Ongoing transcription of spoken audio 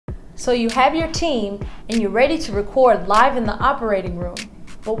So you have your team and you're ready to record live in the operating room.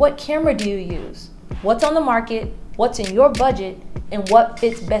 But what camera do you use? What's on the market? What's in your budget? And what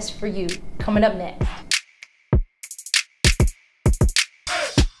fits best for you? Coming up next.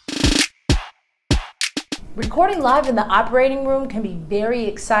 Recording live in the operating room can be very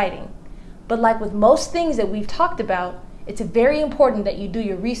exciting. But like with most things that we've talked about, it's very important that you do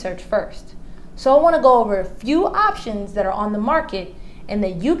your research first. So I want to go over a few options that are on the market and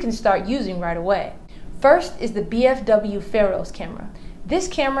that you can start using right away. First is the BFW Pharos camera. This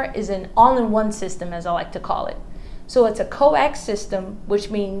camera is an all-in-one system, as I like to call it. So it's a coax system, which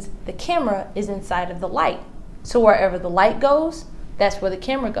means the camera is inside of the light. So wherever the light goes, that's where the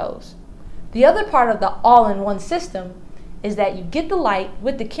camera goes. The other part of the all-in-one system is that you get the light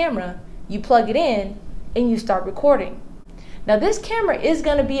with the camera, you plug it in, and you start recording. Now this camera is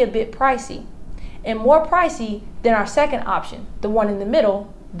going to be a bit pricey, and more pricey than our second option, the one in the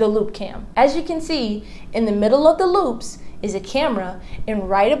middle, the loop cam. As you can see, in the middle of the loops is a camera, and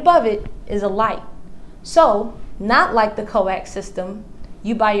right above it is a light. So, not like the coax system,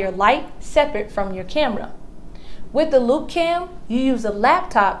 you buy your light separate from your camera. With the loop cam, you use a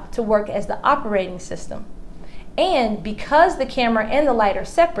laptop to work as the operating system. And because the camera and the light are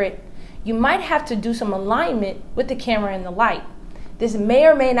separate, you might have to do some alignment with the camera and the light. This may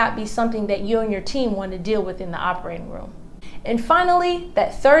or may not be something that you and your team want to deal with in the operating room. And finally,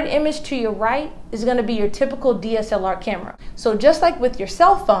 that third image to your right is going to be your typical DSLR camera. So just like with your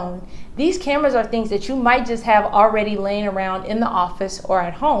cell phone, these cameras are things that you might just have already laying around in the office or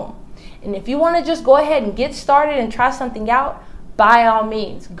at home. And if you want to just go ahead and get started and try something out, by all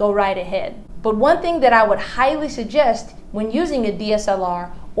means, go right ahead. But one thing that I would highly suggest when using a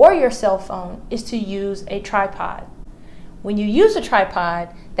DSLR or your cell phone is to use a tripod. When you use a tripod,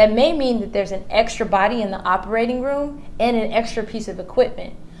 that may mean that there's an extra body in the operating room and an extra piece of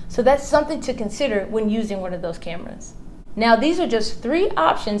equipment. So that's something to consider when using one of those cameras. Now these are just 3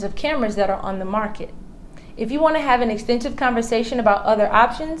 options of cameras that are on the market. If you want to have an extensive conversation about other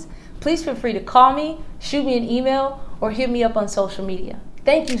options, please feel free to call me, shoot me an email, or hit me up on social media.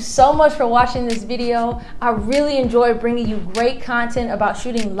 Thank you so much for watching this video. I really enjoy bringing you great content about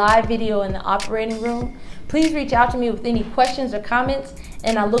shooting live video in the operating room. Please reach out to me with any questions or comments,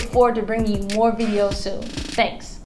 and I look forward to bringing you more videos soon. Thanks.